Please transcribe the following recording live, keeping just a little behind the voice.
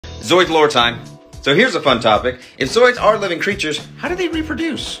Zoid lore time. So here's a fun topic. If Zoids are living creatures, how do they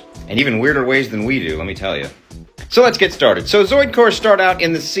reproduce? And even weirder ways than we do, let me tell you. So let's get started. So Zoid cores start out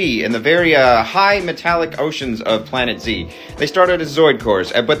in the sea, in the very high metallic oceans of planet Z. They start out as Zoid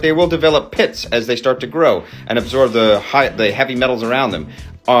cores, but they will develop pits as they start to grow and absorb the heavy metals around them.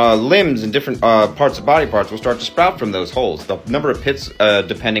 Limbs and different body parts will start to sprout from those holes. The number of pits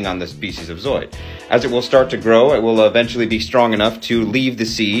depending on the species of Zoid. As it will start to grow, it will eventually be strong enough to leave the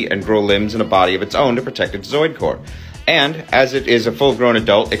sea and grow limbs and a body of its own to protect its Zoid core. And as it is a full-grown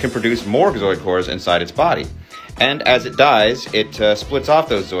adult, it can produce more Zoid cores inside its body. And as it dies, it splits off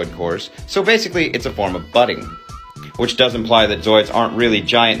those Zoid cores, so basically it's a form of budding. Which does imply that Zoids aren't really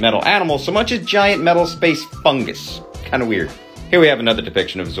giant metal animals so much as giant metal space fungus. Kinda weird. Here we have another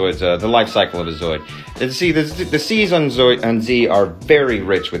depiction of Zoids, the life cycle of a Zoid. See, the seas on Z are very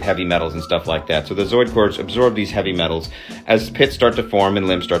rich with heavy metals and stuff like that, so the Zoid cores absorb these heavy metals as pits start to form and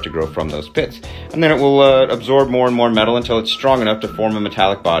limbs start to grow from those pits. And then it will absorb more and more metal until it's strong enough to form a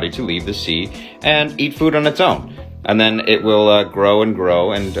metallic body to leave the sea and eat food on its own. And then it will grow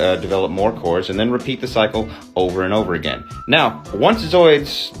and develop more cores and then repeat the cycle over and over again. Now, once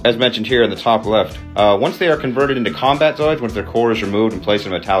Zoids, as mentioned here in the top left, once they are converted into combat Zoids, once their core is removed and placed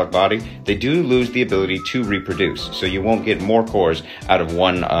in a metallic body, they do lose the ability to reproduce. So you won't get more cores out of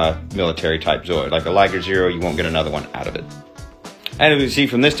one military type Zoid. Like a Liger Zero, you won't get another one out of it. And as you see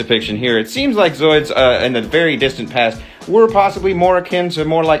from this depiction here, it seems like Zoids in the very distant past were possibly more akin to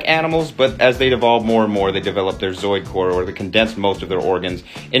more like animals, but as they evolved more and more, they developed their Zoid core, or they condensed most of their organs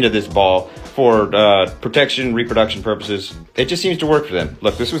into this ball for protection, reproduction purposes. It just seems to work for them.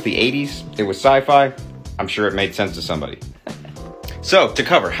 Look, this was the 80s, it was sci-fi, I'm sure it made sense to somebody. So, to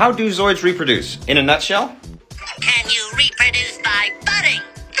cover, how do Zoids reproduce? In a nutshell,